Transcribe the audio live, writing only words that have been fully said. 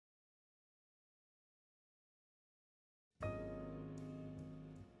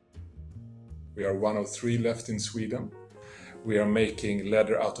We are one of 3 left in Sweden. We are making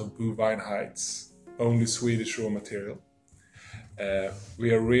leather out of bovine hides, only Swedish raw material.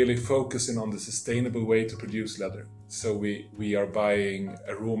 We are really focusing on the sustainable way to produce leather. So we are buying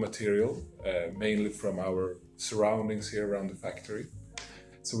a raw material, mainly from our surroundings here around the factory.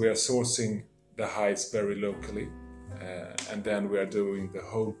 So we are sourcing the hides very locally, and then we are doing the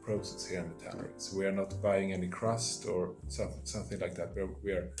whole process here in the tannery. So we are not buying any crust or something like that.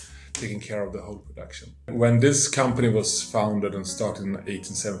 We are taking care of the whole production. When this company was founded and started in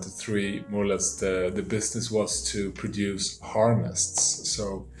 1873, more or less the business was to produce harnests.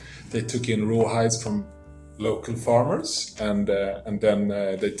 So they took in raw hides from local farmers, and then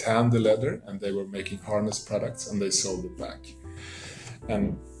they tanned the leather, and they were making harness products, and they sold it back.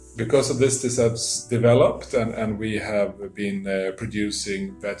 And because of this has developed, and we have been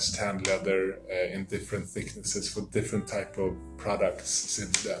producing batch tanned leather in different thicknesses for different type of products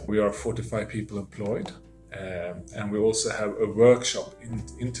since then. We are 45 people employed, and we also have a workshop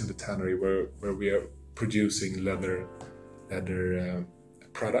into the tannery where we are producing leather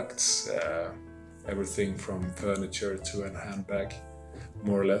products, everything from furniture to a handbag,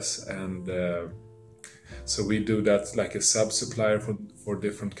 more or less, and so we do that like a sub-supplier for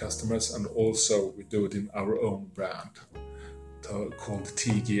different customers, and also we do it in our own brand called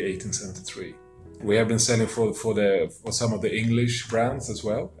TG 1873. We have been selling for some of the English brands as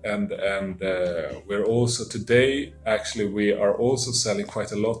well, and we're also today actually we are also selling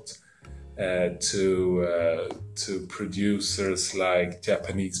quite a lot to producers like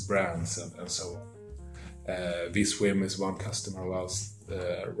Japanese brands and so on. V-Swim is one customer of ours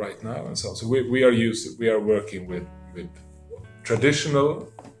right now, and so on. So we are working with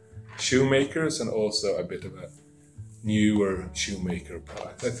traditional shoemakers and also a bit of a newer shoemaker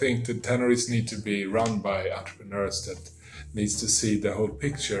product. I think the tanneries need to be run by entrepreneurs that needs to see the whole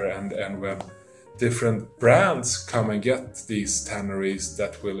picture, and when different brands come and get these tanneries,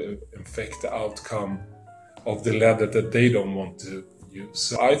 that will affect the outcome of the leather that they don't want to use.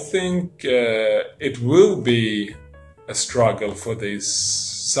 So I think it will be a struggle for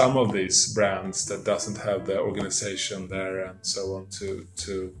some of these brands that doesn't have the organization there and so on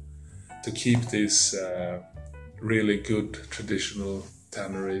to keep these really good traditional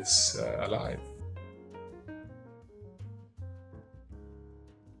tanneries alive.